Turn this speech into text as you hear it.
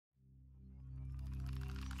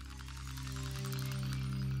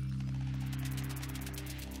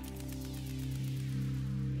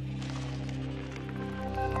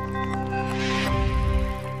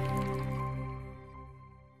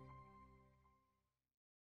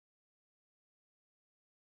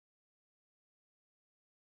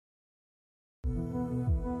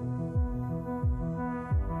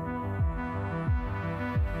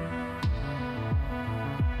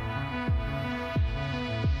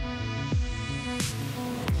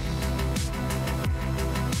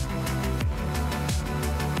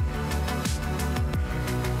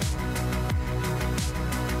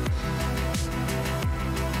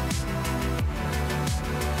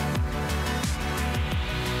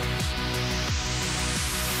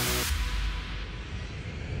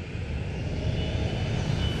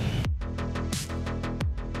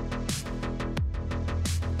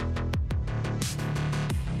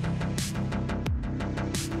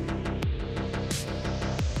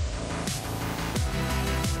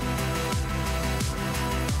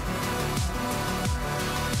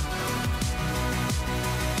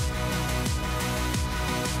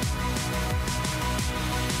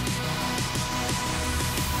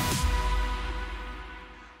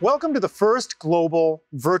Welcome to the first global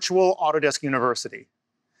virtual Autodesk University.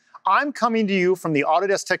 I'm coming to you from the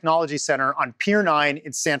Autodesk Technology Center on Pier 9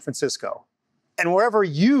 in San Francisco. And wherever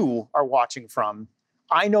you are watching from,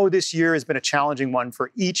 I know this year has been a challenging one for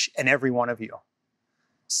each and every one of you.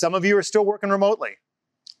 Some of you are still working remotely.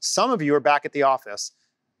 Some of you are back at the office.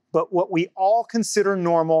 But what we all consider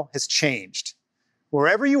normal has changed.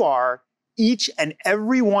 Wherever you are, each and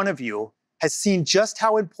every one of you has seen just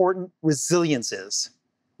how important resilience is.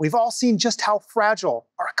 We've all seen just how fragile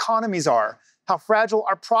our economies are, how fragile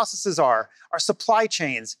our processes are, our supply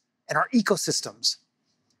chains, and our ecosystems.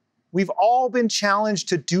 We've all been challenged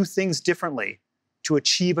to do things differently, to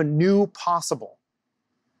achieve a new possible.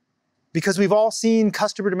 Because we've all seen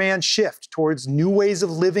customer demand shift towards new ways of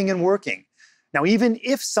living and working. Now, even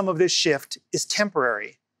if some of this shift is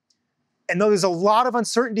temporary, and though there's a lot of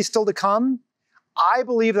uncertainty still to come, I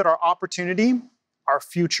believe that our opportunity, our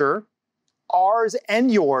future, ours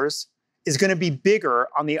and yours, is going to be bigger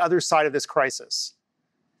on the other side of this crisis.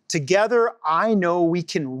 Together, I know we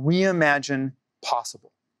can reimagine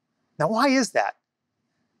possible. Now, why is that?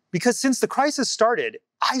 Because since the crisis started,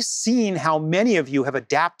 I've seen how many of you have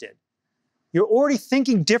adapted. You're already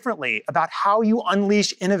thinking differently about how you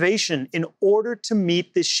unleash innovation in order to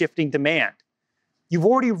meet this shifting demand. You've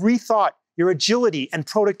already rethought your agility and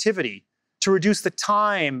productivity to reduce the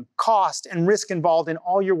time, cost, and risk involved in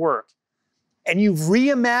all your work. And you've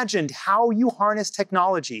reimagined how you harness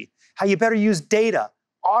technology, how you better use data,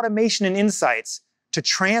 automation, and insights to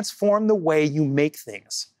transform the way you make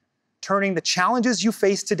things, turning the challenges you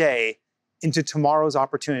face today into tomorrow's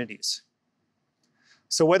opportunities.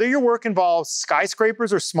 So whether your work involves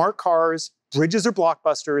skyscrapers or smart cars, bridges or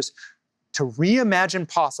blockbusters, to reimagine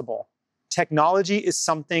possible, technology is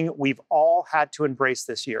something we've all had to embrace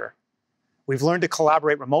this year. We've learned to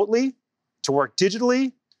collaborate remotely, to work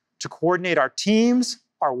digitally, to coordinate our teams,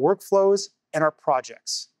 our workflows, and our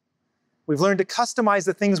projects. We've learned to customize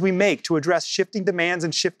the things we make to address shifting demands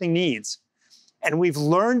and shifting needs. And we've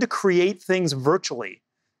learned to create things virtually,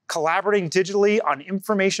 collaborating digitally on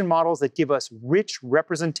information models that give us rich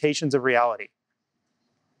representations of reality.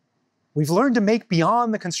 We've learned to make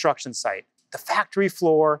beyond the construction site, the factory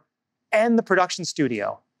floor, and the production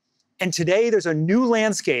studio. And today, there's a new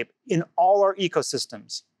landscape in all our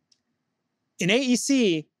ecosystems. In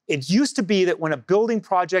AEC, it used to be that when a building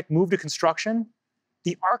project moved to construction,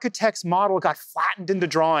 the architect's model got flattened into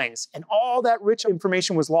drawings, and all that rich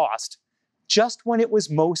information was lost just when it was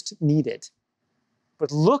most needed.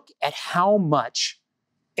 But look at how much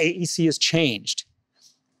AEC has changed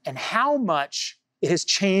and how much it has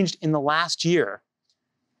changed in the last year.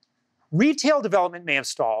 Retail development may have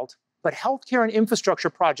stalled, but healthcare and infrastructure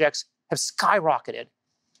projects have skyrocketed.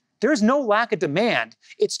 There's no lack of demand.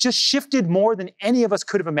 It's just shifted more than any of us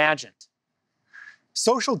could have imagined.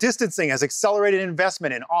 Social distancing has accelerated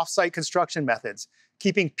investment in off-site construction methods,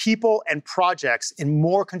 keeping people and projects in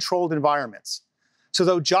more controlled environments. So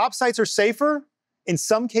though job sites are safer, in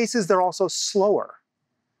some cases they're also slower.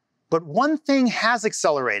 But one thing has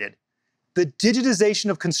accelerated: the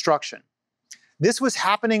digitization of construction. This was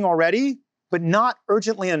happening already, but not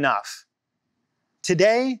urgently enough.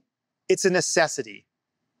 Today, it's a necessity.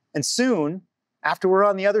 And soon, after we're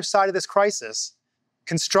on the other side of this crisis,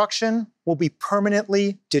 construction will be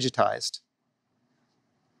permanently digitized.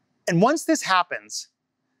 And once this happens,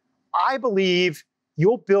 I believe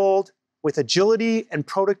you'll build with agility and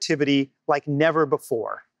productivity like never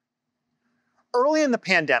before. Early in the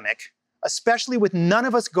pandemic, especially with none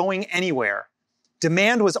of us going anywhere,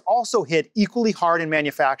 demand was also hit equally hard in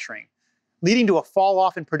manufacturing, leading to a fall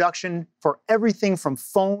off in production for everything from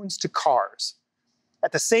phones to cars.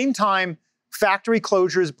 At the same time, factory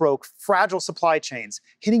closures broke fragile supply chains,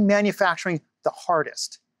 hitting manufacturing the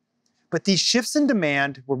hardest. But these shifts in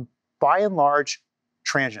demand were, by and large,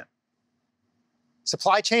 transient.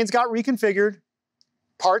 Supply chains got reconfigured,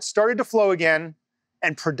 parts started to flow again,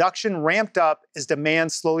 and production ramped up as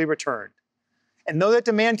demand slowly returned. And though that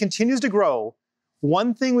demand continues to grow,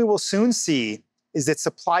 one thing we will soon see is that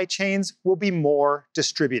supply chains will be more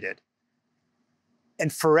distributed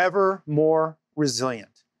and forever more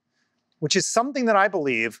resilient, which is something that I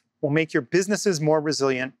believe will make your businesses more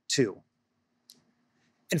resilient too.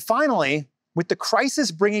 And finally, with the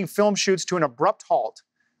crisis bringing film shoots to an abrupt halt,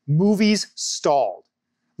 movies stalled,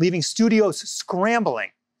 leaving studios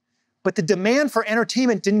scrambling. But the demand for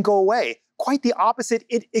entertainment didn't go away. Quite the opposite,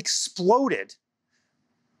 it exploded.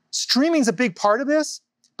 Streaming's a big part of this,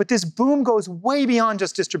 but this boom goes way beyond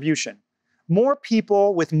just distribution. More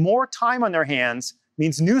people with more time on their hands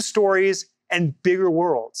means new stories and bigger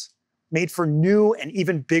worlds, made for new and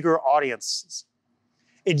even bigger audiences.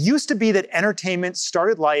 It used to be that entertainment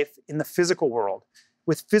started life in the physical world,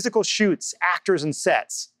 with physical shoots, actors, and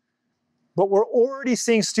sets. But we're already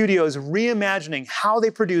seeing studios reimagining how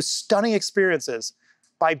they produce stunning experiences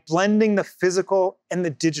by blending the physical and the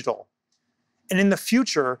digital. And in the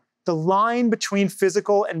future, the line between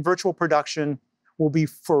physical and virtual production will be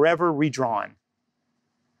forever redrawn.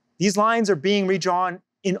 These lines are being redrawn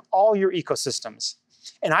in all your ecosystems.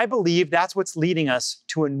 And I believe that's what's leading us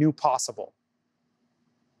to a new possible.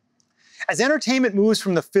 As entertainment moves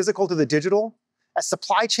from the physical to the digital, as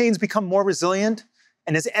supply chains become more resilient,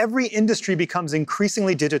 and as every industry becomes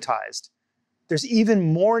increasingly digitized, there's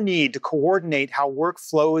even more need to coordinate how work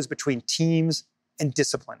flows between teams and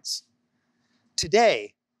disciplines.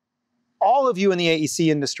 Today, all of you in the AEC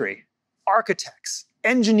industry, architects,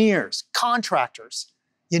 engineers, contractors,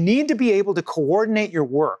 you need to be able to coordinate your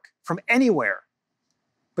work from anywhere.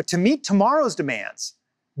 But to meet tomorrow's demands,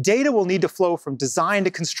 data will need to flow from design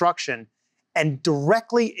to construction and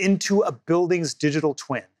directly into a building's digital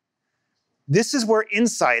twin. This is where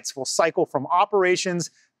insights will cycle from operations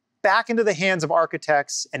back into the hands of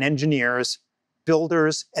architects and engineers,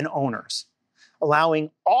 builders and owners,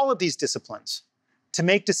 allowing all of these disciplines to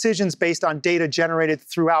make decisions based on data generated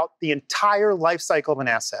throughout the entire life cycle of an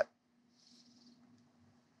asset.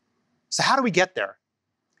 So how do we get there?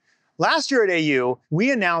 Last year at AU,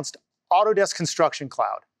 we announced Autodesk Construction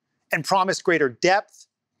Cloud and promised greater depth,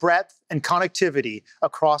 breadth, and connectivity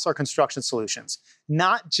across our construction solutions,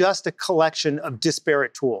 not just a collection of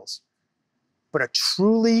disparate tools, but a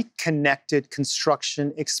truly connected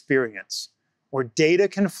construction experience where data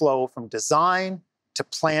can flow from design to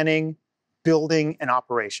planning, building, and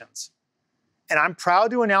operations. And I'm proud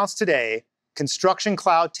to announce today, Construction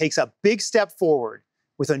Cloud takes a big step forward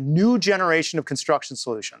with a new generation of construction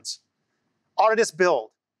solutions. Autodesk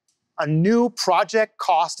Build, a new project,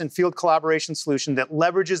 cost, and field collaboration solution that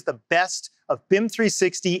leverages the best of BIM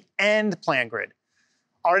 360 and PlanGrid.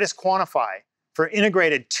 Autodesk Quantify for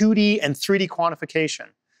integrated 2D and 3D quantification.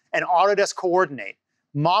 And Autodesk Coordinate,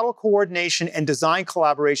 model coordination and design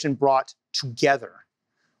collaboration brought together.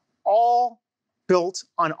 All built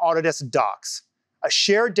on Autodesk Docs, a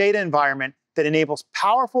shared data environment that enables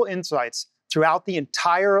powerful insights throughout the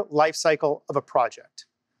entire lifecycle of a project.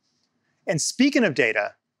 And speaking of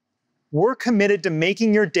data, we're committed to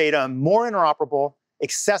making your data more interoperable,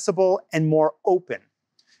 accessible, and more open.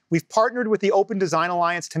 We've partnered with the Open Design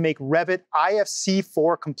Alliance to make Revit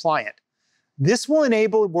IFC4 compliant. This will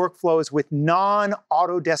enable workflows with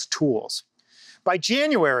non-Autodesk tools. By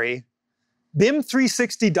January, BIM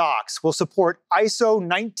 360 Docs will support ISO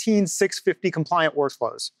 19650 compliant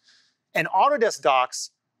workflows, and Autodesk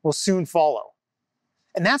Docs will soon follow.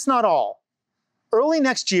 And that's not all. Early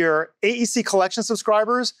next year, AEC Collection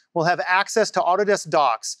subscribers will have access to Autodesk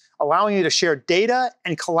Docs, allowing you to share data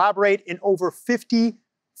and collaborate in over 50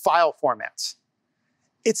 file formats.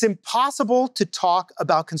 It's impossible to talk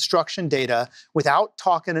about construction data without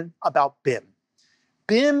talking about BIM.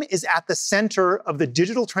 BIM is at the center of the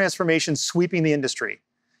digital transformation sweeping the industry.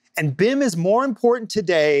 And BIM is more important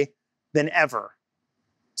today than ever.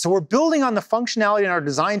 So we're building on the functionality in our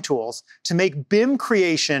design tools to make BIM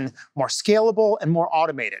creation more scalable and more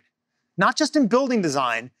automated, not just in building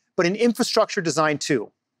design, but in infrastructure design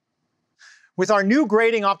too. With our new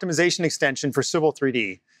grading optimization extension for Civil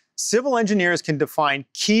 3D, civil engineers can define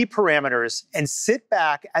key parameters and sit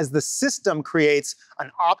back as the system creates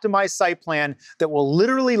an optimized site plan that will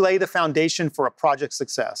literally lay the foundation for a project's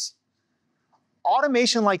success.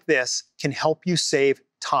 Automation like this can help you save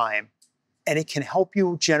time, and it can help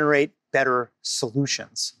you generate better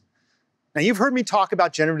solutions. Now, you've heard me talk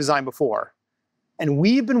about generative design before, and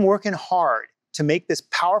we've been working hard to make this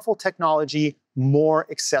powerful technology more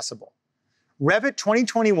accessible. Revit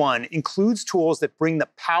 2021 includes tools that bring the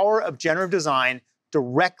power of generative design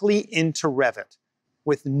directly into Revit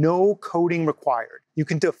with no coding required. You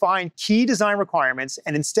can define key design requirements,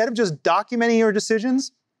 and instead of just documenting your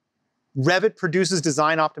decisions, Revit produces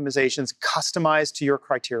design optimizations customized to your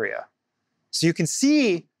criteria. So you can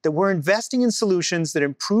see that we're investing in solutions that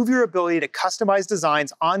improve your ability to customize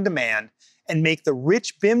designs on demand and make the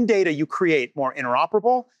rich BIM data you create more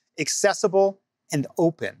interoperable, accessible, and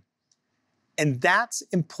open. And that's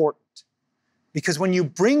important because when you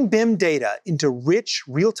bring BIM data into rich,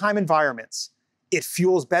 real-time environments, it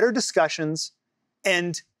fuels better discussions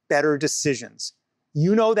and better decisions.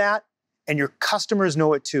 You know that, and your customers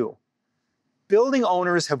know it too. Building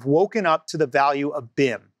owners have woken up to the value of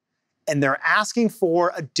BIM, and they're asking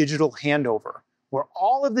for a digital handover where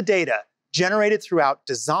all of the data generated throughout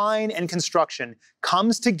design and construction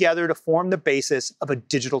comes together to form the basis of a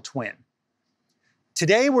digital twin.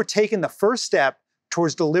 Today, we're taking the first step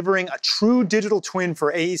towards delivering a true digital twin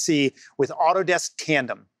for AEC with Autodesk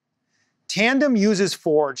Tandem. Tandem uses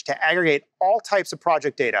Forge to aggregate all types of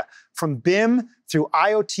project data, from BIM through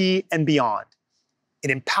IoT and beyond. It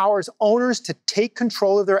empowers owners to take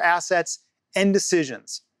control of their assets and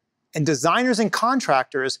decisions, and designers and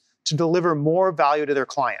contractors to deliver more value to their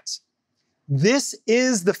clients. This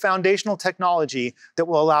is the foundational technology that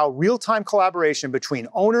will allow real-time collaboration between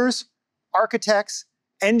owners, architects,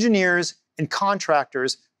 engineers, and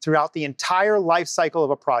contractors throughout the entire life cycle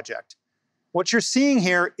of a project. What you're seeing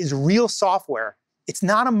here is real software. It's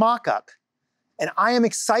not a mock-up. And I am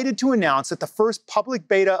excited to announce that the first public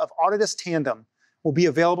beta of Autodesk Tandem will be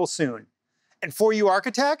available soon. And for you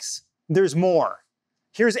architects, there's more.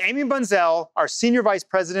 Here's Amy Bunzel, our Senior Vice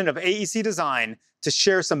President of AEC Design, to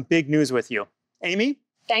share some big news with you. Amy?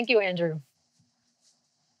 Thank you, Andrew.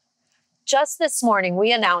 Just this morning,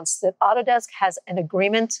 we announced that Autodesk has an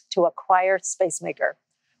agreement to acquire Spacemaker,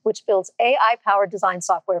 which builds AI-powered design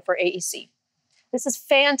software for AEC. This is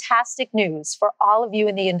fantastic news for all of you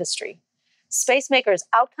in the industry. Spacemaker's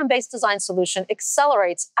outcome-based design solution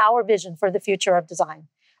accelerates our vision for the future of design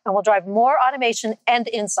and will drive more automation and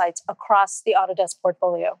insights across the Autodesk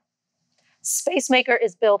portfolio. Spacemaker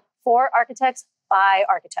is built for architects by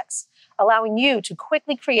architects, allowing you to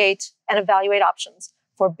quickly create and evaluate options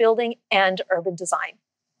for building and urban design.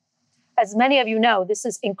 As many of you know, this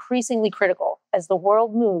is increasingly critical as the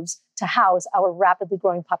world moves to house our rapidly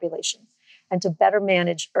growing population and to better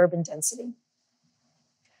manage urban density.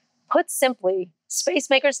 Put simply,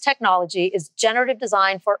 Spacemaker's technology is generative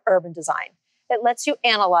design for urban design. It lets you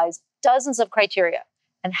analyze dozens of criteria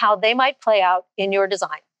and how they might play out in your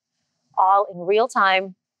design, all in real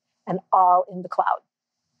time and all in the cloud.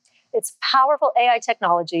 Its powerful AI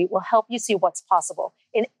technology will help you see what's possible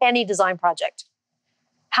in any design project.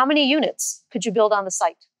 How many units could you build on the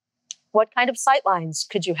site? What kind of sight lines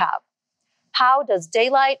could you have? How does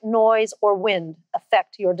daylight, noise, or wind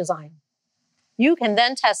affect your design? You can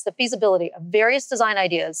then test the feasibility of various design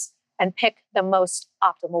ideas and pick the most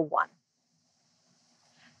optimal one.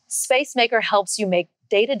 Spacemaker helps you make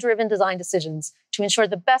data-driven design decisions to ensure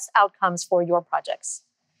the best outcomes for your projects.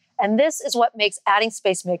 And this is what makes adding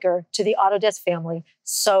Spacemaker to the Autodesk family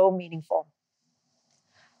so meaningful.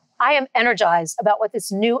 I am energized about what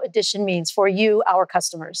this new addition means for you, our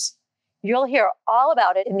customers. You'll hear all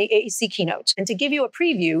about it in the AEC Keynote. And to give you a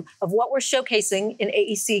preview of what we're showcasing in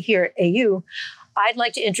AEC here at AU, I'd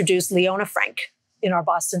like to introduce Leona Frank in our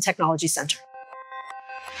Boston Technology Center.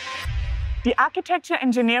 The Architecture,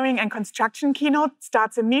 Engineering, and Construction Keynote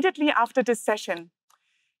starts immediately after this session.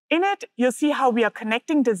 In it, you'll see how we are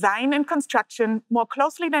connecting design and construction more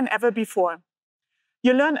closely than ever before.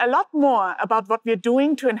 You'll learn a lot more about what we're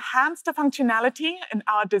doing to enhance the functionality in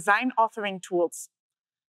our design authoring tools.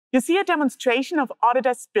 You'll see a demonstration of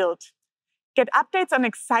Autodesk Build. Get updates on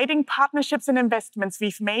exciting partnerships and investments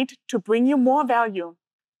we've made to bring you more value.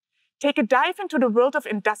 Take a dive into the world of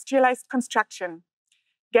industrialized construction.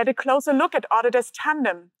 Get a closer look at Autodesk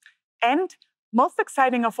Tandem. And, most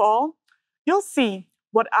exciting of all, you'll see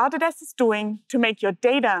what Autodesk is doing to make your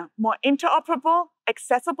data more interoperable,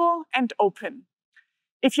 accessible, and open.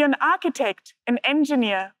 If you're an architect, an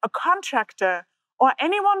engineer, a contractor, or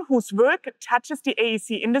anyone whose work touches the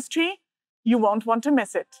AEC industry, you won't want to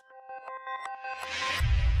miss it.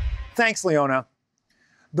 Thanks, Leona.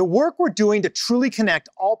 The work we're doing to truly connect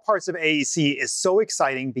all parts of AEC is so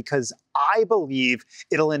exciting because I believe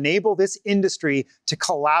it'll enable this industry to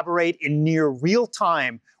collaborate in near real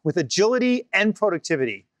time with agility and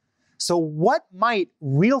productivity. So what might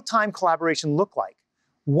real-time collaboration look like?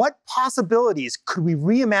 What possibilities could we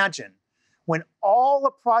reimagine when all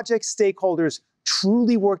the project stakeholders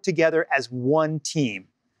truly work together as one team?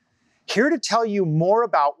 Here to tell you more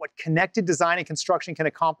about what connected design and construction can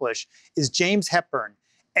accomplish is James Hepburn,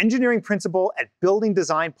 Engineering Principal at Building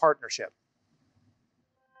Design Partnership.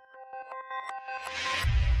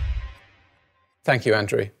 Thank you,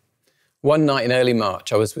 Andrew. One night in early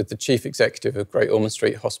March, I was with the Chief Executive of Great Ormond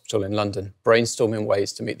Street Hospital in London, brainstorming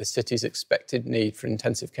ways to meet the city's expected need for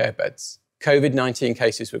intensive care beds. COVID-19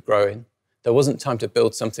 cases were growing. There wasn't time to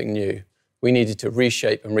build something new. We needed to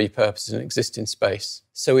reshape and repurpose an existing space.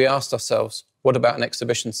 So we asked ourselves, what about an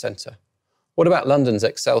exhibition centre? What about London's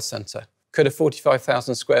Excel Centre? Could a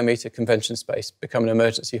 45,000 square metre convention space become an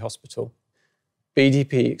emergency hospital?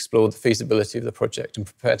 BDP explored the feasibility of the project and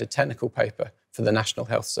prepared a technical paper for the National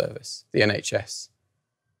Health Service, the NHS.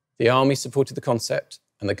 The Army supported the concept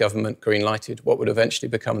and the government green-lighted what would eventually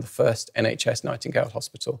become the first NHS Nightingale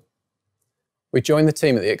Hospital. We joined the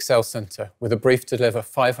team at the Excel Centre with a brief to deliver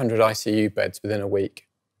 500 ICU beds within a week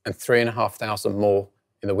and 3,500 more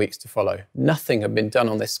in the weeks to follow. Nothing had been done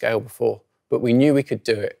on this scale before, but we knew we could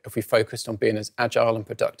do it if we focused on being as agile and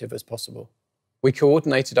productive as possible. We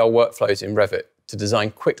coordinated our workflows in Revit to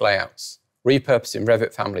design quick layouts, repurposing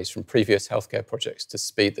Revit families from previous healthcare projects to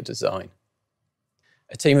speed the design.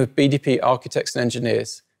 A team of BDP architects and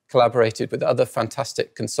engineers collaborated with other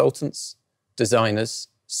fantastic consultants, designers,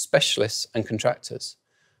 specialists and contractors.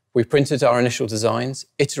 We printed our initial designs,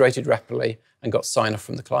 iterated rapidly and got sign-off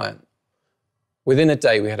from the client. Within a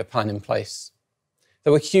day, we had a plan in place.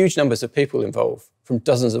 There were huge numbers of people involved, from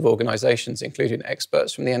dozens of organisations, including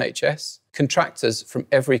experts from the NHS, contractors from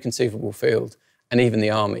every conceivable field, and even the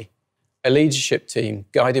army. A leadership team,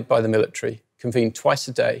 guided by the military, convened twice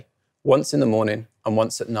a day, once in the morning and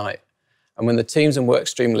once at night. And when the teams and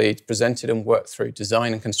workstream leads presented and worked through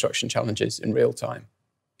design and construction challenges in real time.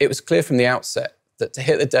 It was clear from the outset that to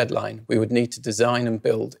hit the deadline, we would need to design and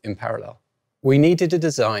build in parallel. We needed a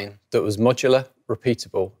design that was modular,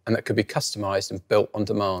 repeatable, and that could be customised and built on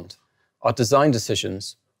demand. Our design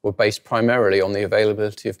decisions were based primarily on the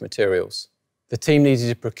availability of materials. The team needed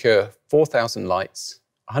to procure 4,000 lights,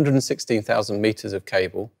 116,000 metres of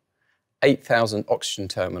cable, 8,000 oxygen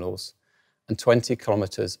terminals, and 20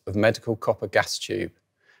 kilometres of medical copper gas tube,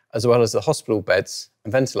 as well as the hospital beds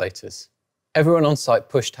and ventilators. Everyone on site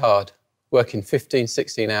pushed hard, working 15,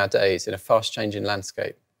 16-hour days in a fast-changing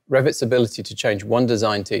landscape. Revit's ability to change one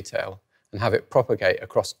design detail and have it propagate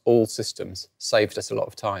across all systems saved us a lot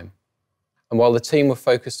of time. And while the team were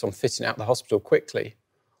focused on fitting out the hospital quickly,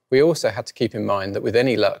 we also had to keep in mind that with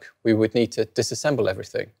any luck, we would need to disassemble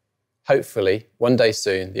everything. Hopefully, one day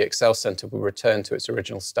soon, the Excel Centre will return to its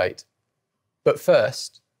original state. But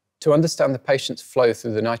first, to understand the patient's flow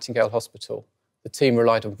through the Nightingale Hospital, the team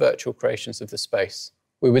relied on virtual creations of the space.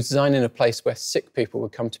 We were designing a place where sick people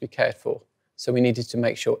would come to be cared for, so we needed to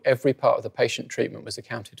make sure every part of the patient treatment was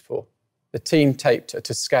accounted for. The team taped a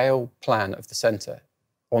to-scale plan of the centre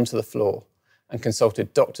onto the floor and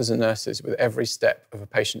consulted doctors and nurses with every step of a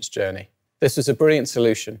patient's journey. This was a brilliant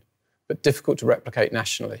solution, but difficult to replicate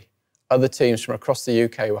nationally. Other teams from across the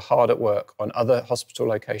UK were hard at work on other hospital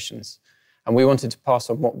locations, and we wanted to pass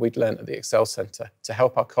on what we'd learned at the Excel Centre to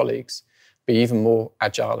help our colleagues be even more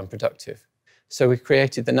agile and productive. So we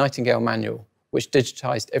created the Nightingale Manual, which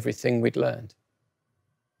digitised everything we'd learned.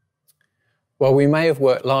 While we may have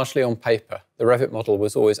worked largely on paper, the Revit model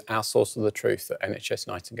was always our source of the truth at NHS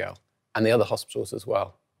Nightingale, and the other hospitals as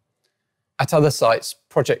well. At other sites,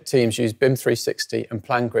 project teams used BIM 360 and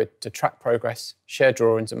PlanGrid to track progress, share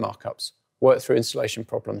drawings and markups, work through installation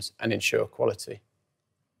problems and ensure quality.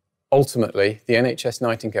 Ultimately, the NHS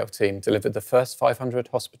Nightingale team delivered the first 500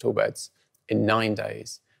 hospital beds in 9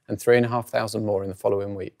 days and 3,500 more in the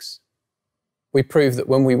following weeks. We proved that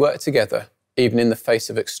when we work together, even in the face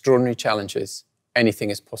of extraordinary challenges, anything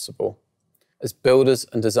is possible. As builders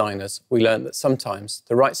and designers, we learned that sometimes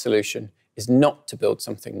the right solution is not to build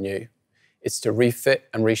something new. It's to refit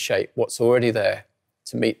and reshape what's already there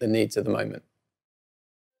to meet the needs of the moment.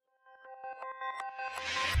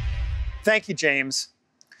 Thank you, James.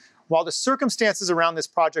 While the circumstances around this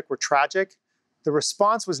project were tragic, the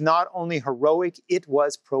response was not only heroic, it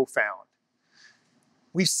was profound.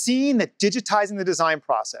 We've seen that digitizing the design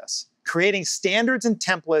process, creating standards and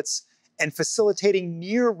templates, and facilitating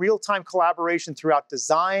near real-time collaboration throughout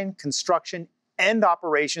design, construction, and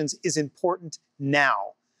operations is important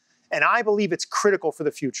now. And I believe it's critical for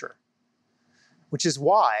the future. Which is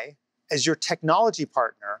why, as your technology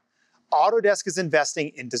partner, Autodesk is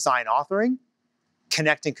investing in design authoring,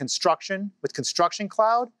 connecting construction with Construction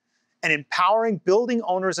Cloud, and empowering building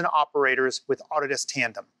owners and operators with Autodesk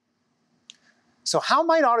Tandem. So how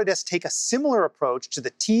might Autodesk take a similar approach to the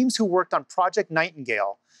teams who worked on Project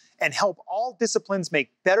Nightingale and help all disciplines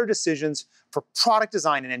make better decisions for product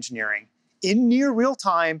design and engineering in near real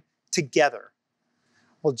time together?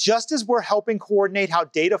 Well, just as we're helping coordinate how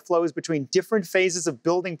data flows between different phases of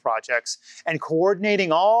building projects and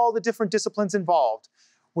coordinating all the different disciplines involved,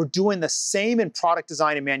 we're doing the same in product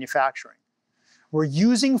design and manufacturing. We're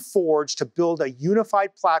using Forge to build a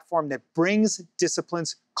unified platform that brings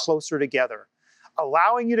disciplines closer together,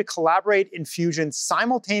 allowing you to collaborate in Fusion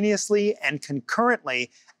simultaneously and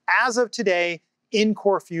concurrently as of today in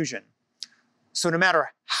Core Fusion. So no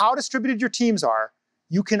matter how distributed your teams are,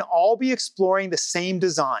 you can all be exploring the same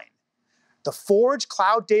design. The Forge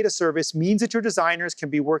Cloud Data Service means that your designers can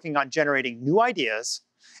be working on generating new ideas,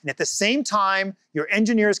 and at the same time, your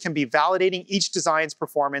engineers can be validating each design's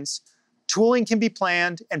performance, tooling can be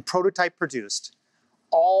planned, and prototype produced,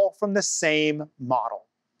 all from the same model.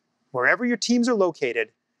 Wherever your teams are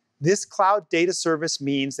located, this cloud data service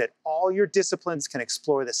means that all your disciplines can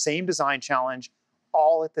explore the same design challenge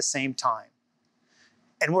all at the same time.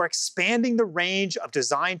 And we're expanding the range of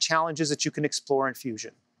design challenges that you can explore in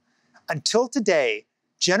Fusion. Until today,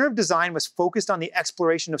 generative design was focused on the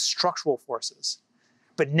exploration of structural forces.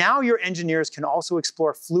 But now your engineers can also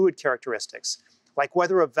explore fluid characteristics, like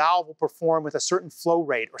whether a valve will perform with a certain flow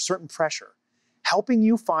rate or certain pressure, helping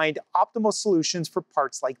you find optimal solutions for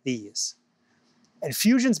parts like these. And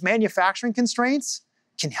Fusion's manufacturing constraints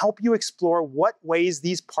can help you explore what ways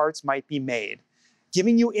these parts might be made,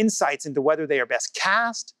 giving you insights into whether they are best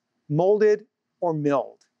cast, molded, or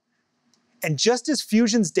milled. And just as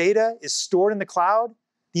Fusion's data is stored in the cloud,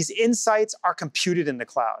 these insights are computed in the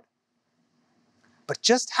cloud. But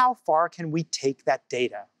just how far can we take that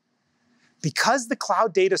data? Because the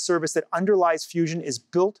cloud data service that underlies Fusion is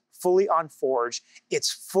built fully on Forge, it's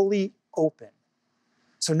fully open.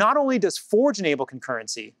 So not only does Forge enable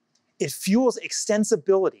concurrency, it fuels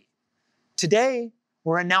extensibility. Today,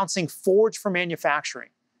 we're announcing Forge for Manufacturing,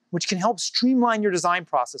 which can help streamline your design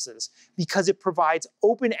processes because it provides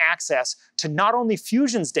open access to not only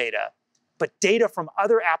Fusion's data, but data from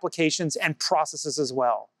other applications and processes as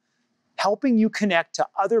well, helping you connect to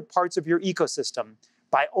other parts of your ecosystem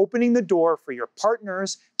by opening the door for your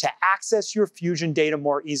partners to access your Fusion data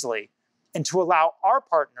more easily, and to allow our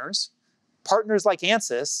partners like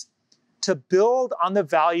Ansys, to build on the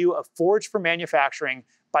value of Forge for Manufacturing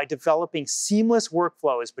by developing seamless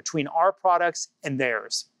workflows between our products and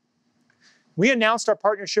theirs. We announced our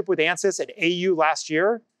partnership with Ansys at AU last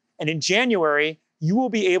year, and in January, you will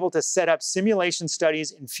be able to set up simulation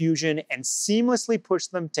studies in Fusion and seamlessly push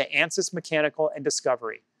them to Ansys Mechanical and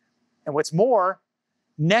Discovery. And what's more,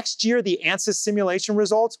 next year, the Ansys simulation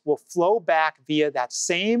results will flow back via that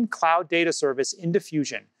same cloud data service into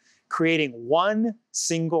Fusion, creating one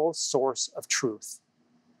single source of truth.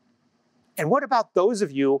 And what about those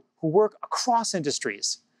of you who work across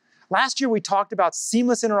industries? Last year, we talked about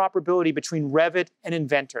seamless interoperability between Revit and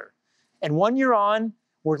Inventor. And 1 year on,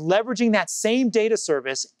 we're leveraging that same data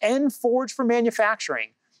service and Forge for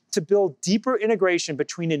Manufacturing to build deeper integration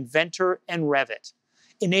between Inventor and Revit,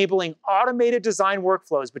 enabling automated design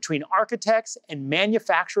workflows between architects and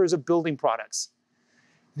manufacturers of building products.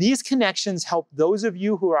 These connections help those of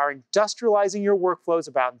you who are industrializing your workflows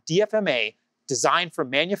about DFMA, Design for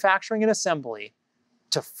Manufacturing and Assembly,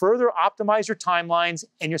 to further optimize your timelines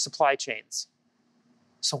and your supply chains.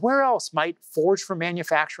 So where else might Forge for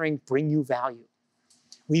Manufacturing bring you value?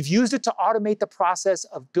 We've used it to automate the process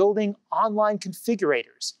of building online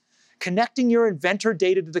configurators, connecting your Inventor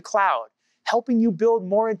data to the cloud, helping you build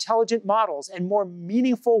more intelligent models and more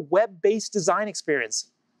meaningful web-based design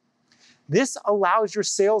experience. This allows your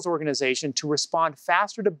sales organization to respond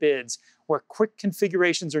faster to bids where quick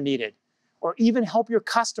configurations are needed, or even help your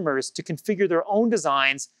customers to configure their own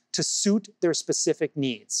designs to suit their specific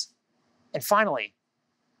needs. And finally,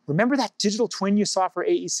 remember that digital twin you saw for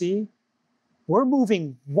AEC? We're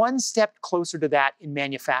moving one step closer to that in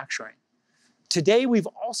manufacturing. Today, we've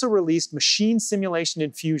also released machine simulation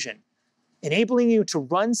in Fusion, enabling you to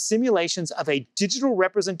run simulations of a digital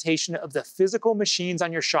representation of the physical machines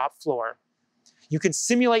on your shop floor. You can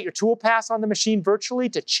simulate your tool pass on the machine virtually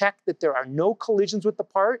to check that there are no collisions with the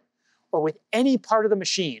part or with any part of the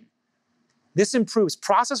machine. This improves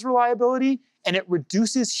process reliability and it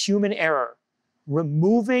reduces human error,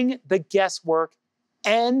 removing the guesswork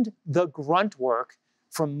and the grunt work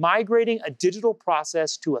from migrating a digital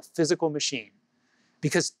process to a physical machine.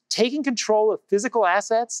 Because taking control of physical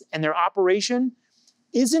assets and their operation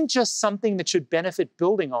isn't just something that should benefit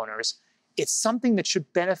building owners, it's something that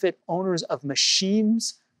should benefit owners of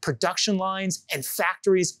machines, production lines, and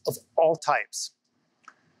factories of all types.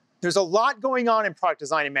 There's a lot going on in product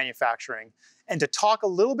design and manufacturing, and to talk a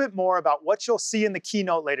little bit more about what you'll see in the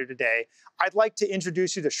keynote later today, I'd like to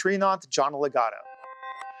introduce you to Srinath Janalagada.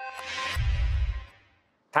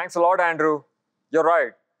 Thanks a lot, Andrew. You're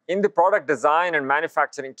right. In the product design and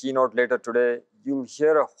manufacturing keynote later today, you'll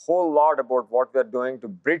hear a whole lot about what we're doing to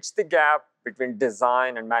bridge the gap between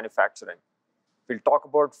design and manufacturing. We'll talk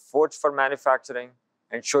about Forge for Manufacturing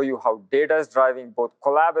and show you how data is driving both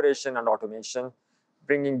collaboration and automation,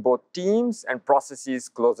 bringing both teams and processes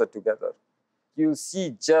closer together. You'll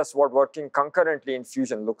see just what working concurrently in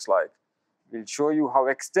Fusion looks like. We'll show you how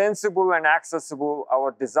extensible and accessible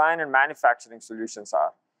our design and manufacturing solutions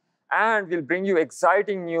are. And we'll bring you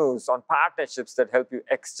exciting news on partnerships that help you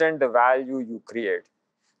extend the value you create.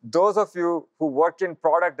 Those of you who work in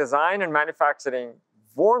product design and manufacturing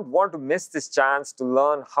won't want to miss this chance to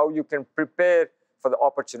learn how you can prepare for the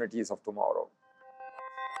opportunities of tomorrow.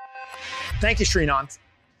 Thank you, Srinath.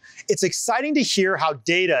 It's exciting to hear how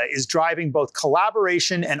data is driving both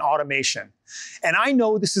collaboration and automation. And I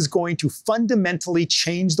know this is going to fundamentally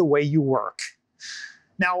change the way you work.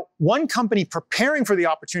 Now, one company preparing for the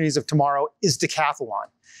opportunities of tomorrow is Decathlon.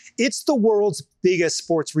 It's the world's biggest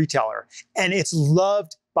sports retailer, and it's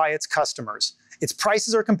loved by its customers. Its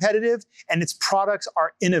prices are competitive, and its products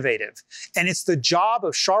are innovative. And it's the job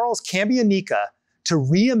of Charles Cambianica to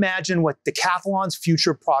reimagine what Decathlon's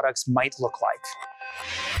future products might look like.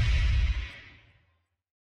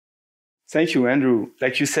 Thank you, Andrew.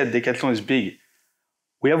 Like you said, Decathlon is big.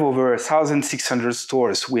 We have over 1,600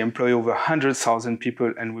 stores. We employ over 100,000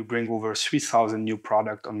 people, and we bring over 3,000 new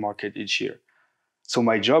products on market each year. So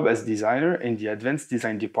my job as designer in the advanced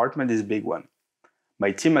design department is a big one.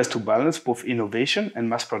 My team has to balance both innovation and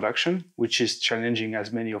mass production, which is challenging,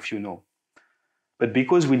 as many of you know. But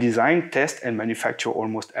because we design, test, and manufacture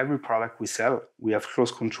almost every product we sell, we have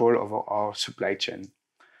close control over our supply chain,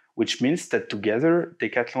 which means that together,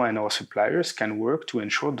 Decathlon and our suppliers can work to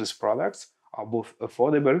ensure these products are both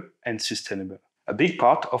affordable and sustainable. A big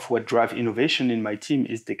part of what drives innovation in my team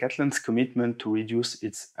is Decathlon's commitment to reduce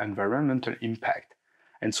its environmental impact.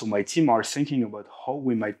 And so my team are thinking about how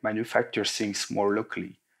we might manufacture things more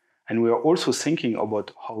locally. And we are also thinking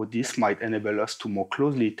about how this might enable us to more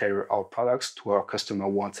closely tailor our products to our customer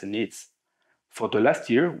wants and needs. For the last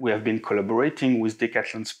year, we have been collaborating with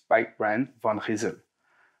Decathlon's bike brand, Van Rysel.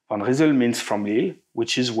 Van Rysel means from Lille,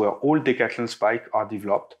 which is where all Decathlon's bikes are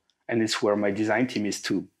developed, and it's where my design team is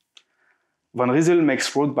too. Van Rysel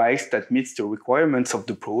makes road bikes that meets the requirements of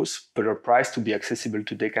the pros, but are priced to be accessible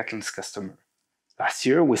to Decathlon's customer. Last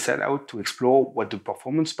year, we set out to explore what the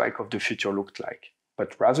performance bike of the future looked like.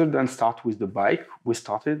 But rather than start with the bike, we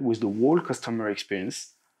started with the whole customer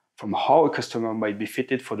experience, from how a customer might be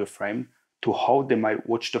fitted for the frame to how they might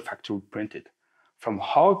watch the factory printed, from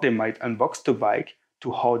how they might unbox the bike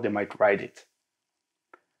to how they might ride it.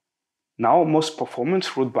 Now, most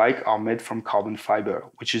performance road bikes are made from carbon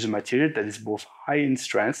fiber, which is a material that is both high in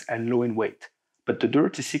strength and low in weight. But the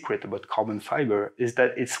dirty secret about carbon fiber is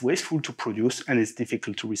that it's wasteful to produce and it's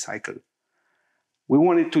difficult to recycle. We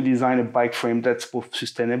wanted to design a bike frame that's both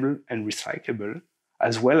sustainable and recyclable,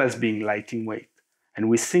 as well as being light in weight. And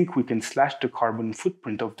we think we can slash the carbon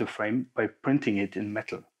footprint of the frame by printing it in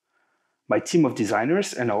metal. My team of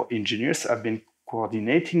designers and our engineers have been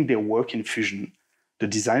coordinating their work in Fusion. The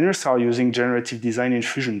designers are using generative design in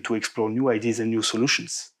Fusion to explore new ideas and new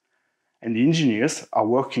solutions. And the engineers are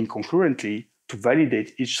working concurrently to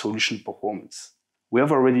validate each solution performance. We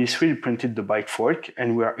have already 3D printed the bike fork,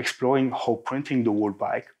 and we are exploring how printing the whole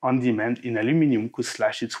bike on demand in aluminum could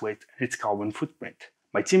slash its weight and its carbon footprint.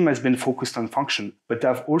 My team has been focused on function, but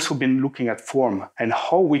I've also been looking at form and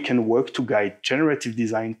how we can work to guide generative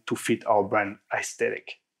design to fit our brand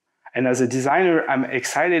aesthetic. And as a designer, I'm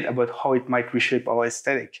excited about how it might reshape our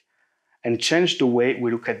aesthetic and change the way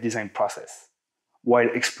we look at design process. While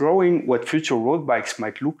exploring what future road bikes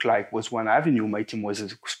might look like was one avenue my team was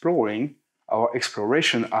exploring, our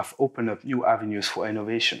exploration have opened up new avenues for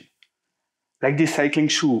innovation. Like this cycling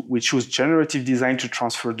shoe, which used generative design to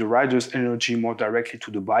transfer the rider's energy more directly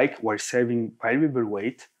to the bike while saving valuable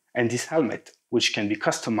weight, and this helmet, which can be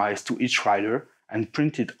customized to each rider and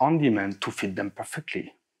printed on demand to fit them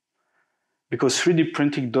perfectly. Because 3D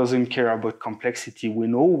printing doesn't care about complexity, we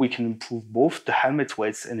know we can improve both the helmet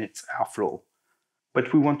weights and its airflow.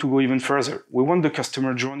 But we want to go even further. We want the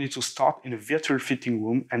customer journey to start in a virtual fitting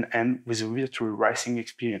room and end with a virtual racing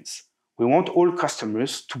experience. We want all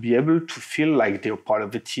customers to be able to feel like they're part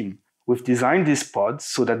of the team. We've designed these pods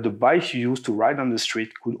so that the bike you use to ride on the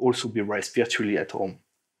street could also be raced virtually at home.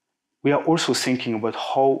 We are also thinking about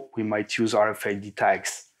how we might use RFID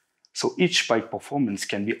tags, so each bike performance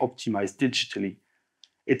can be optimized digitally.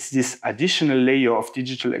 It's this additional layer of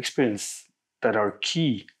digital experience that are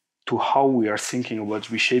key to how we are thinking about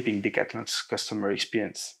reshaping Decathlon's customer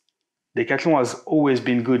experience. Decathlon has always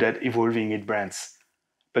been good at evolving its brands,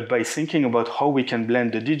 but by thinking about how we can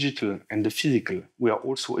blend the digital and the physical, we are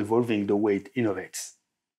also evolving the way it innovates.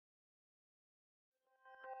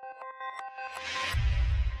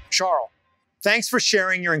 Charles, thanks for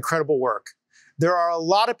sharing your incredible work. There are a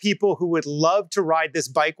lot of people who would love to ride this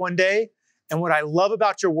bike one day, and what I love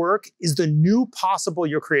about your work is the new possible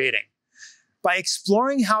you're creating. By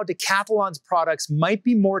exploring how Decathlon's products might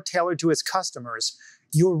be more tailored to its customers,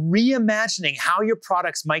 you're reimagining how your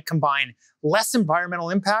products might combine less environmental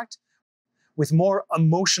impact with more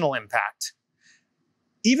emotional impact.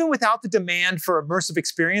 Even without the demand for immersive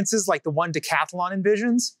experiences like the one Decathlon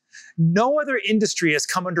envisions, no other industry has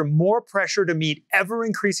come under more pressure to meet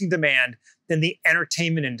ever-increasing demand than the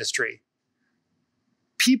entertainment industry.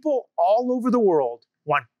 People all over the world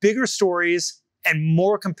want bigger stories and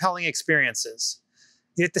more compelling experiences.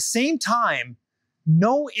 Yet at the same time,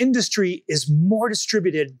 no industry is more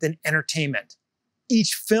distributed than entertainment.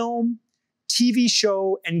 Each film, TV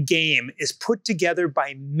show, and game is put together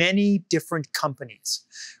by many different companies,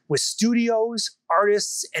 with studios,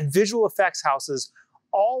 artists, and visual effects houses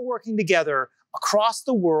all working together across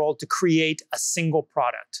the world to create a single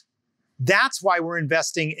product. That's why we're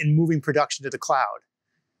investing in moving production to the cloud,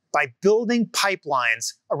 by building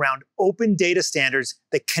pipelines around open data standards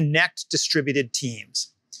that connect distributed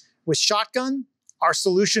teams. With Shotgun, our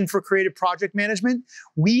solution for creative project management,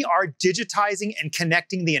 we are digitizing and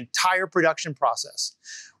connecting the entire production process.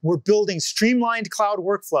 We're building streamlined cloud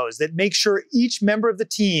workflows that make sure each member of the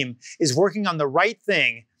team is working on the right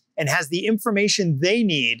thing and has the information they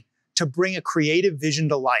need to bring a creative vision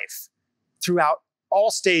to life throughout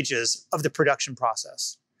all stages of the production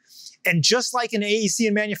process. And just like in AEC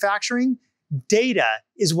and manufacturing, data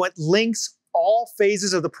is what links all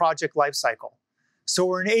phases of the project lifecycle. So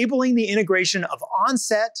we're enabling the integration of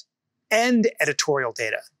on-set and editorial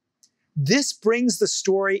data. This brings the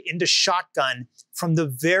story into Shotgun from the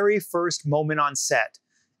very first moment on set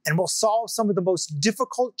and will solve some of the most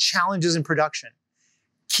difficult challenges in production,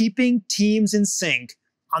 keeping teams in sync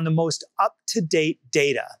on the most up-to-date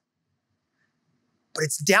data. But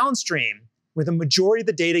it's downstream where the majority of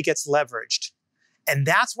the data gets leveraged. And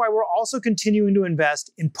that's why we're also continuing to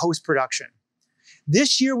invest in post-production.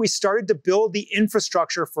 This year, we started to build the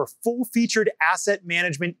infrastructure for full-featured asset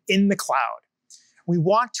management in the cloud. We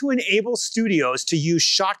want to enable studios to use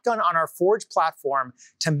Shotgun on our Forge platform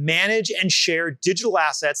to manage and share digital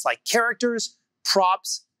assets like characters,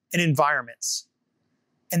 props, and environments.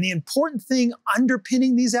 And the important thing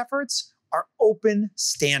underpinning these efforts are open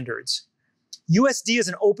standards. USD is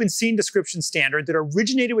an open scene description standard that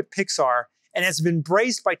originated with Pixar and has been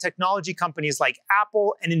embraced by technology companies like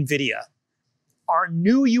Apple and NVIDIA. Our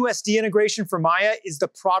new USD integration for Maya is the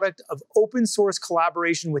product of open source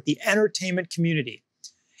collaboration with the entertainment community.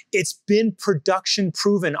 It's been production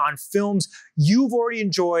proven on films you've already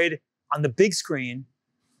enjoyed on the big screen,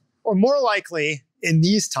 or more likely, in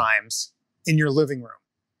these times, in your living room.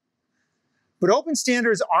 But open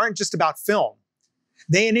standards aren't just about film.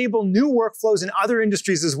 They enable new workflows in other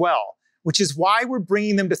industries as well, which is why we're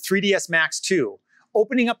bringing them to 3ds Max too,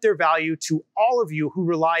 opening up their value to all of you who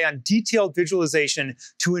rely on detailed visualization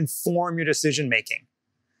to inform your decision-making.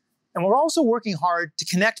 And we're also working hard to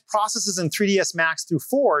connect processes in 3ds Max through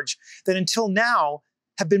Forge that until now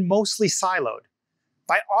have been mostly siloed.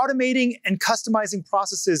 By automating and customizing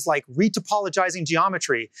processes like retopologizing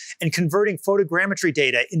geometry and converting photogrammetry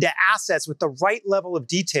data into assets with the right level of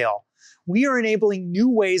detail, we are enabling new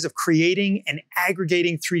ways of creating and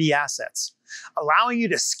aggregating 3D assets, allowing you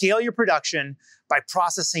to scale your production by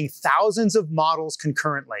processing thousands of models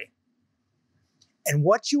concurrently. And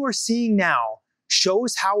what you are seeing now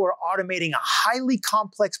shows how we're automating a highly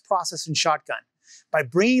complex process in Shotgun by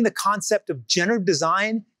bringing the concept of generative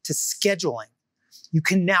design to scheduling. You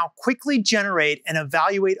can now quickly generate and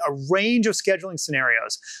evaluate a range of scheduling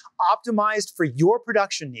scenarios optimized for your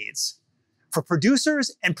production needs. For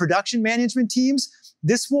producers and production management teams,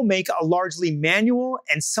 this will make a largely manual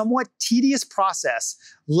and somewhat tedious process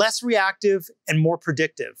less reactive and more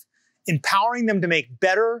predictive, empowering them to make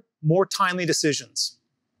better, more timely decisions.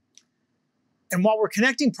 And while we're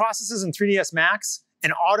connecting processes in 3ds Max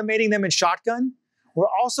and automating them in Shotgun, we're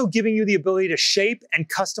also giving you the ability to shape and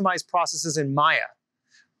customize processes in Maya.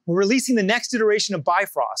 We're releasing the next iteration of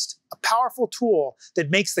Bifrost, a powerful tool that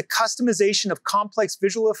makes the customization of complex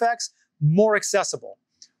visual effects more accessible.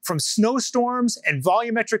 From snowstorms and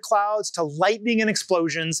volumetric clouds to lightning and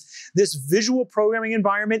explosions, this visual programming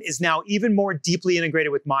environment is now even more deeply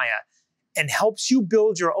integrated with Maya and helps you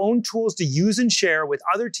build your own tools to use and share with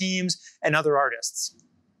other teams and other artists.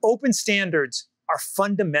 Open standards are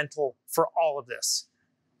fundamental for all of this,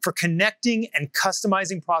 for connecting and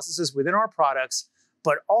customizing processes within our products,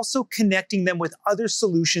 but also connecting them with other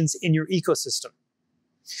solutions in your ecosystem.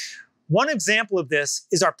 One example of this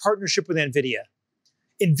is our partnership with NVIDIA.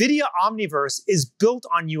 NVIDIA Omniverse is built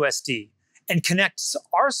on USD and connects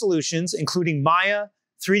our solutions, including Maya,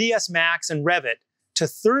 3ds Max, and Revit, to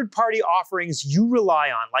third-party offerings you rely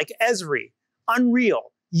on, like Esri,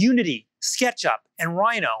 Unreal, Unity, SketchUp, and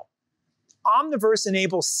Rhino. Omniverse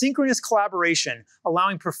enables synchronous collaboration,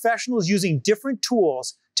 allowing professionals using different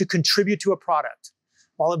tools to contribute to a product,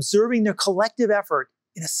 while observing their collective effort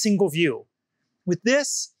in a single view. With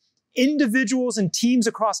this, individuals and teams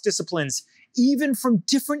across disciplines, even from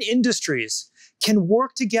different industries, can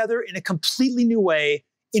work together in a completely new way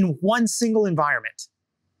in one single environment.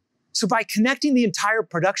 So by connecting the entire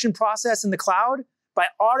production process in the cloud, by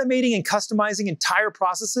automating and customizing entire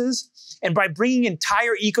processes, and by bringing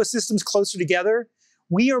entire ecosystems closer together,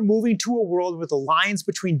 we are moving to a world where the lines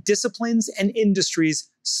between disciplines and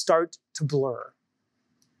industries start to blur.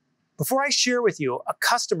 Before I share with you a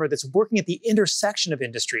customer that's working at the intersection of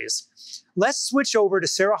industries, let's switch over to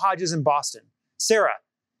Sarah Hodges in Boston. Sarah,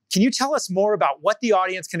 can you tell us more about what the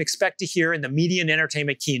audience can expect to hear in the Media and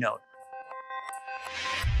Entertainment keynote?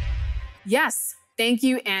 Yes, thank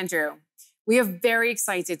you, Andrew. We are very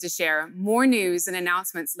excited to share more news and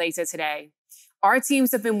announcements later today. Our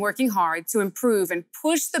teams have been working hard to improve and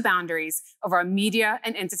push the boundaries of our media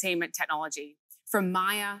and entertainment technology, from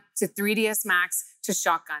Maya to 3ds Max to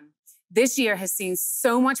Shotgun. This year has seen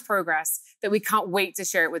so much progress that we can't wait to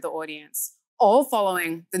share it with the audience, all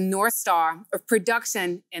following the North Star of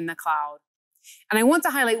production in the cloud. And I want to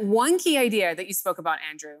highlight one key idea that you spoke about,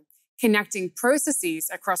 Andrew, connecting processes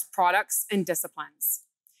across products and disciplines.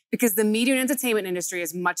 Because the media and entertainment industry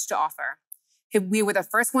has much to offer. We were the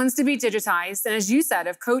first ones to be digitized, and as you said,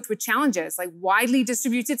 have coped with challenges like widely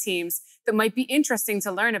distributed teams that might be interesting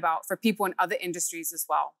to learn about for people in other industries as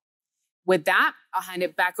well. With that, I'll hand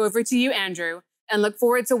it back over to you, Andrew, and look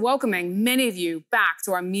forward to welcoming many of you back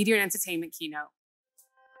to our Media and Entertainment keynote.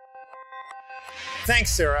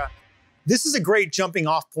 Thanks, Sarah. This is a great jumping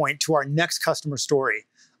off point to our next customer story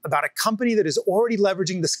about a company that is already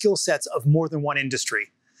leveraging the skill sets of more than one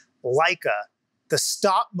industry. Leica, the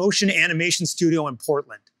stop-motion animation studio in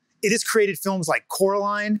Portland. It has created films like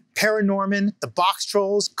Coraline, Paranorman, The Box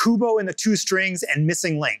Trolls, Kubo and the Two Strings, and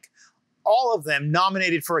Missing Link. All of them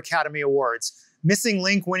nominated for Academy Awards, Missing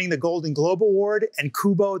Link winning the Golden Globe Award and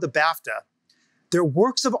Kubo the BAFTA. They're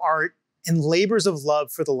works of art and labors of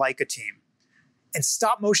love for the Leica team. And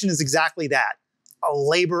stop motion is exactly that, a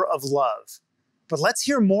labor of love. But let's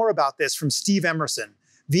hear more about this from Steve Emerson,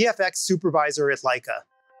 VFX supervisor at Leica.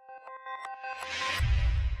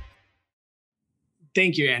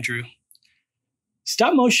 Thank you, Andrew.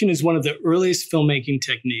 Stop motion is one of the earliest filmmaking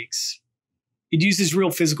techniques. It uses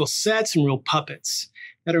real physical sets and real puppets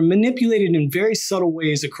that are manipulated in very subtle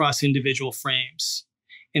ways across individual frames.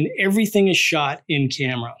 And everything is shot in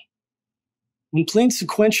camera. When played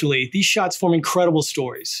sequentially, these shots form incredible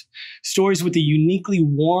stories. Stories with a uniquely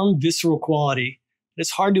warm, visceral quality that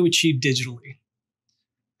is hard to achieve digitally.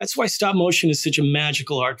 That's why stop motion is such a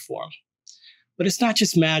magical art form. But it's not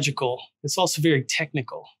just magical, it's also very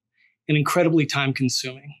technical and incredibly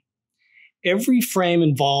time-consuming. Every frame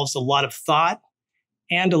involves a lot of thought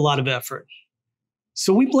and a lot of effort.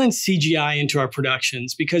 So we blend CGI into our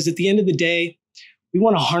productions because at the end of the day, we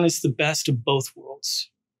want to harness the best of both worlds.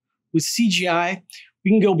 With CGI, we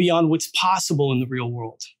can go beyond what's possible in the real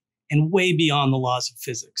world and way beyond the laws of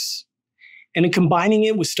physics. And in combining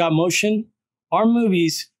it with stop motion, our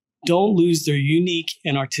movies don't lose their unique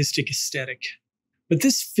and artistic aesthetic. But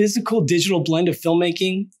this physical digital blend of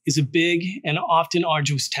filmmaking is a big and often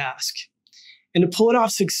arduous task. And to pull it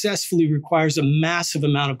off successfully requires a massive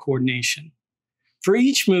amount of coordination. For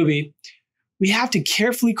each movie, we have to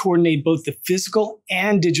carefully coordinate both the physical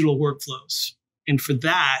and digital workflows. And for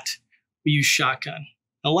that, we use Shotgun.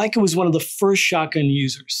 Now, Leica was one of the first Shotgun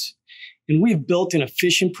users, and we have built an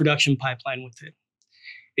efficient production pipeline with it.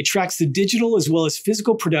 It tracks the digital as well as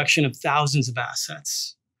physical production of thousands of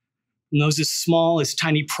assets. From those as small as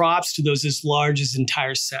tiny props to those as large as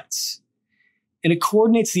entire sets. And it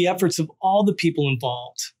coordinates the efforts of all the people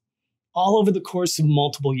involved, all over the course of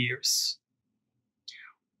multiple years.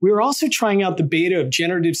 We are also trying out the beta of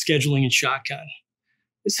generative scheduling in Shotgun.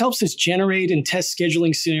 This helps us generate and test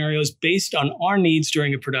scheduling scenarios based on our needs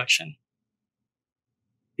during a production.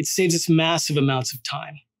 It saves us massive amounts of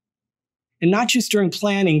time. And not just during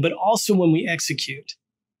planning, but also when we execute,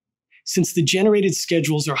 since the generated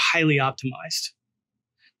schedules are highly optimized,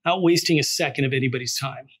 not wasting a second of anybody's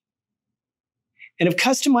time. And if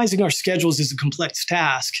customizing our schedules is a complex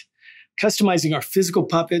task, customizing our physical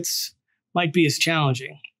puppets might be as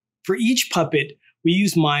challenging. For each puppet, we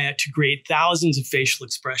use Maya to create thousands of facial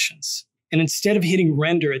expressions. And instead of hitting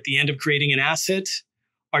render at the end of creating an asset,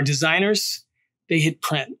 our designers, they hit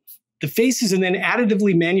print. The faces are then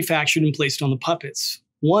additively manufactured and placed on the puppets,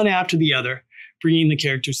 one after the other, bringing the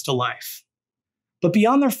characters to life. But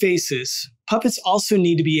beyond their faces, puppets also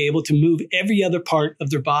need to be able to move every other part of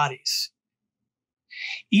their bodies.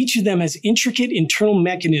 Each of them has intricate internal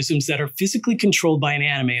mechanisms that are physically controlled by an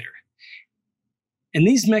animator. And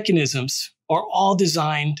these mechanisms are all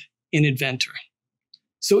designed in Inventor.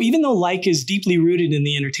 So even though Leica is deeply rooted in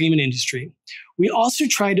the entertainment industry, we also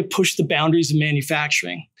try to push the boundaries of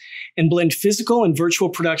manufacturing and blend physical and virtual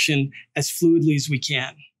production as fluidly as we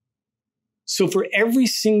can. So for every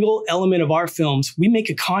single element of our films, we make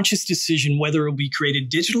a conscious decision whether it will be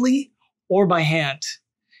created digitally or by hand.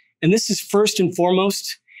 And this is first and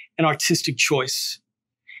foremost an artistic choice.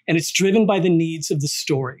 and it's driven by the needs of the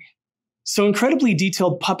story. So incredibly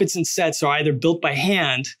detailed puppets and sets are either built by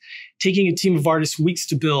hand, taking a team of artists weeks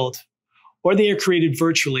to build, or they are created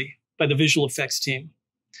virtually by the visual effects team.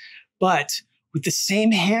 But with the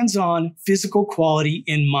same hands-on physical quality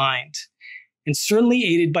in mind, and certainly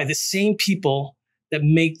aided by the same people that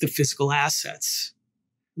make the physical assets.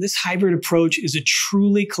 This hybrid approach is a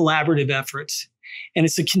truly collaborative effort, and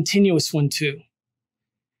it's a continuous one too.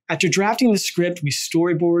 After drafting the script, we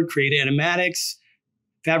storyboard, create animatics,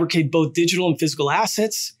 fabricate both digital and physical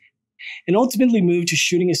assets, and ultimately move to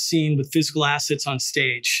shooting a scene with physical assets on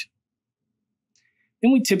stage.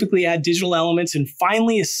 Then we typically add digital elements and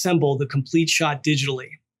finally assemble the complete shot digitally.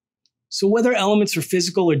 So whether elements are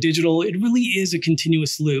physical or digital, it really is a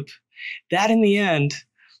continuous loop. That in the end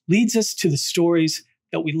leads us to the stories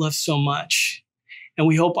that we love so much. And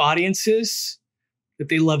we hope audiences that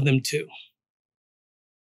they love them too.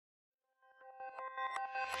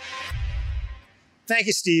 Thank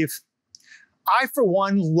you, Steve. I, for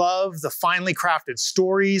one, love the finely crafted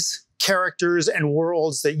stories, characters, and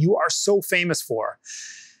worlds that you are so famous for.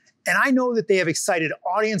 And I know that they have excited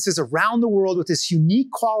audiences around the world with this unique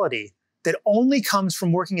quality that only comes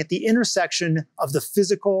from working at the intersection of the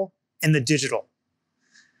physical and the digital.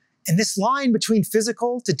 And this line between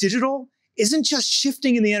physical to digital isn't just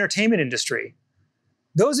shifting in the entertainment industry.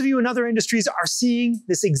 Those of you in other industries are seeing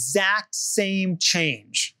this exact same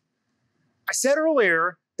change. I said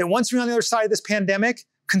earlier that once we're on the other side of this pandemic,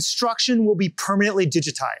 construction will be permanently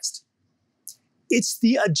digitized. It's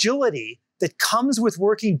the agility that comes with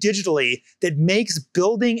working digitally that makes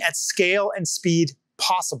building at scale and speed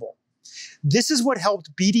possible. This is what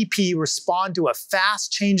helped BDP respond to a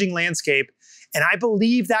fast-changing landscape, and I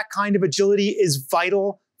believe that kind of agility is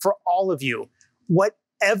vital for all of you,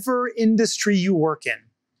 whatever industry you work in,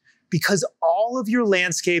 because all of your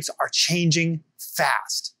landscapes are changing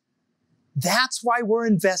fast. That's why we're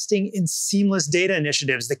investing in seamless data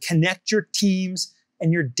initiatives that connect your teams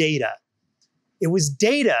and your data. It was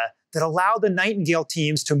data that allowed the Nightingale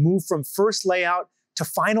teams to move from first layout to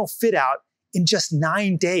final fit out in just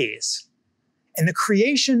 9 days. And the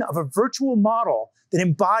creation of a virtual model that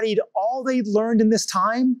embodied all they'd learned in this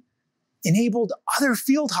time enabled other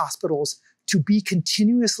field hospitals to be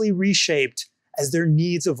continuously reshaped as their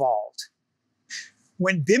needs evolved.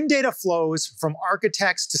 When BIM data flows from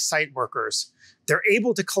architects to site workers, they're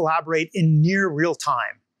able to collaborate in near real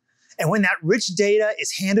time. And when that rich data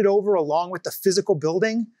is handed over along with the physical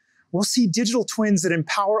building, we'll see digital twins that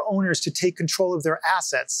empower owners to take control of their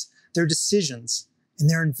assets, their decisions, and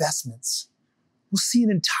their investments. We'll see an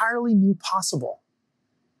entirely new possible.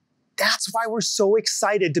 That's why we're so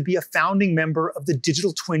excited to be a founding member of the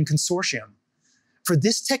Digital Twin Consortium. For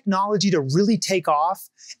this technology to really take off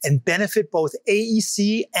and benefit both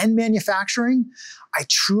AEC and manufacturing, I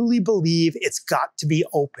truly believe it's got to be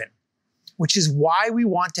open, which is why we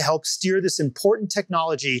want to help steer this important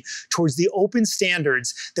technology towards the open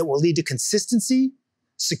standards that will lead to consistency,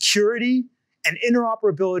 security, and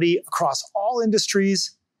interoperability across all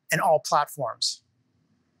industries and all platforms.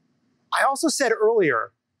 I also said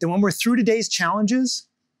earlier that when we're through today's challenges,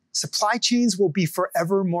 supply chains will be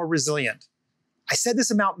forever more resilient. I said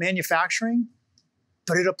this about manufacturing,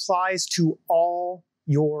 but it applies to all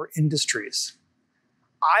your industries.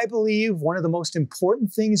 I believe one of the most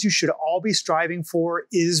important things you should all be striving for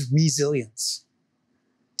is resilience.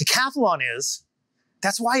 Decathlon is.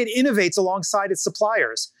 That's why it innovates alongside its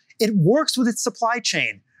suppliers. It works with its supply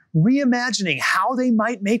chain, reimagining how they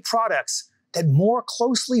might make products that more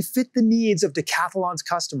closely fit the needs of Decathlon's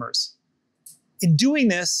customers. In doing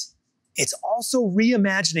this, it's also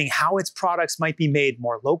reimagining how its products might be made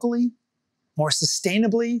more locally, more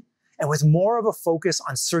sustainably, and with more of a focus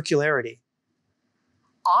on circularity.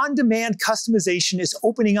 On-demand customization is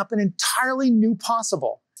opening up an entirely new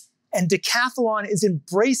possible, and Decathlon is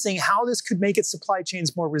embracing how this could make its supply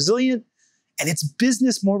chains more resilient and its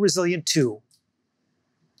business more resilient too.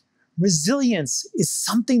 Resilience is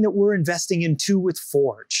something that we're investing in too with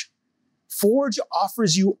Forge. Forge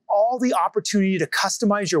offers you all the opportunity to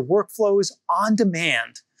customize your workflows on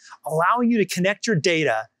demand, allowing you to connect your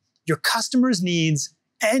data, your customers' needs,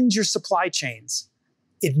 and your supply chains.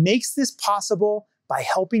 It makes this possible by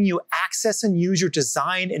helping you access and use your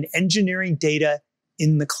design and engineering data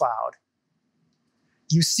in the cloud.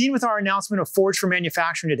 You've seen with our announcement of Forge for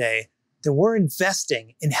Manufacturing today that we're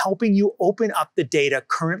investing in helping you open up the data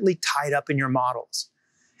currently tied up in your models.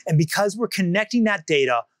 And because we're connecting that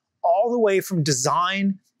data all the way from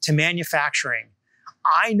design to manufacturing,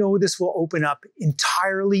 I know this will open up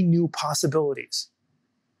entirely new possibilities.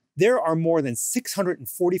 There are more than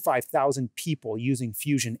 645,000 people using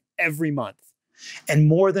Fusion every month. and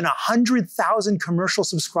more than 100,000 commercial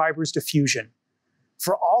subscribers to Fusion.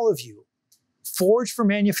 For all of you, Forge for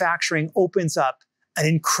Manufacturing opens up an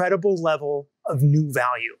incredible level of new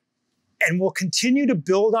value. And we'll continue to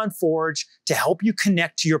build on Forge to help you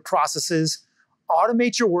connect to your processes,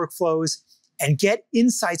 automate your workflows, and get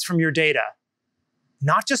insights from your data,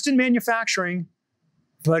 not just in manufacturing,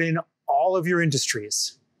 but in all of your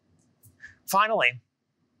industries. Finally,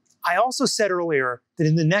 I also said earlier that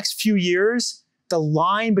in the next few years, the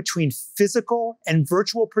line between physical and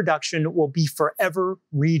virtual production will be forever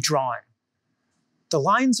redrawn. The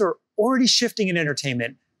lines are already shifting in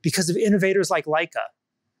entertainment because of innovators like Leica.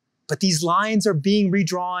 But these lines are being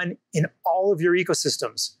redrawn in all of your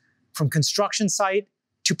ecosystems, from construction site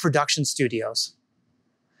to production studios.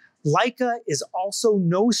 Leica is also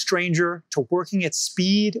no stranger to working at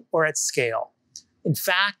speed or at scale. In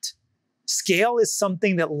fact, scale is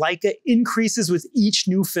something that Leica increases with each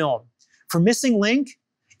new film. For Missing Link,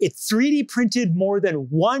 it 3D printed more than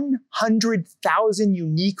 100,000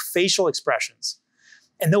 unique facial expressions.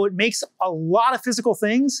 And though it makes a lot of physical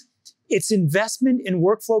things, its investment in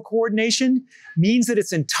workflow coordination means that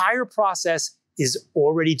its entire process is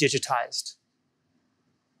already digitized.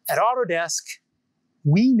 At Autodesk,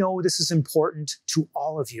 we know this is important to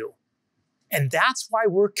all of you. And that's why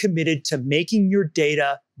we're committed to making your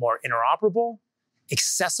data more interoperable,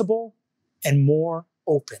 accessible, and more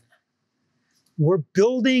open. We're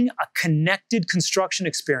building a connected construction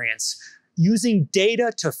experience using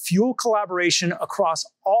data to fuel collaboration across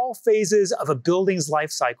all phases of a building's life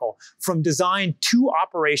cycle, from design to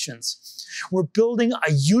operations. We're building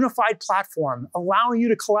a unified platform, allowing you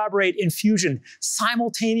to collaborate in Fusion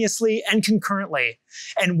simultaneously and concurrently.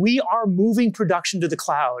 And we are moving production to the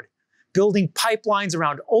cloud, building pipelines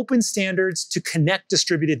around open standards to connect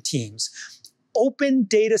distributed teams. Open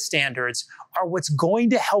data standards are what's going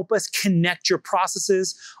to help us connect your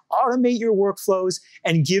processes, automate your workflows,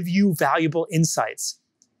 and give you valuable insights.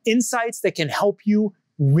 Insights that can help you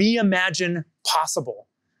reimagine possible,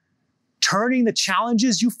 turning the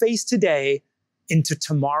challenges you face today into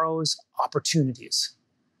tomorrow's opportunities.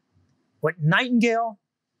 What Nightingale,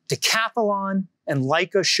 Decathlon, and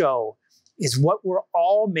Leica show is what we're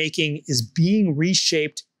all making is being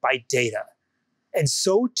reshaped by data. And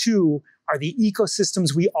so too are the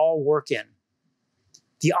ecosystems we all work in,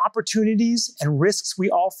 the opportunities and risks we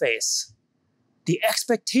all face, the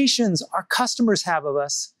expectations our customers have of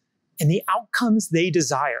us, and the outcomes they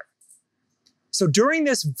desire. So during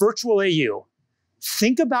this virtual AU,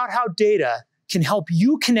 think about how data can help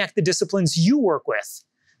you connect the disciplines you work with.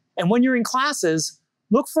 And when you're in classes,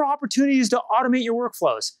 look for opportunities to automate your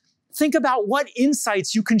workflows. Think about what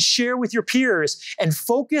insights you can share with your peers and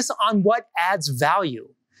focus on what adds value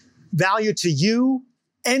to you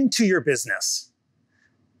and to your business.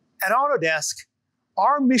 At Autodesk,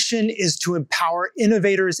 our mission is to empower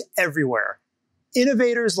innovators everywhere.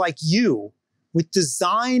 Innovators like you with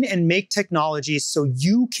design and make technologies so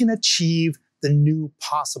you can achieve the new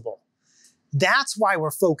possible. That's why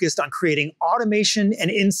we're focused on creating automation and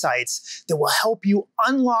insights that will help you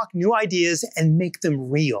unlock new ideas and make them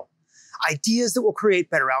real. Ideas that will create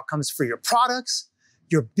better outcomes for your products,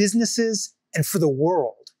 your businesses, and for the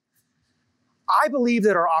world. I believe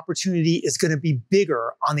that our opportunity is going to be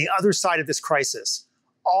bigger on the other side of this crisis,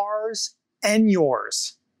 ours and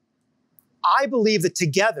yours. I believe that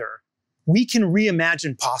together, we can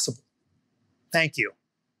reimagine possible. Thank you.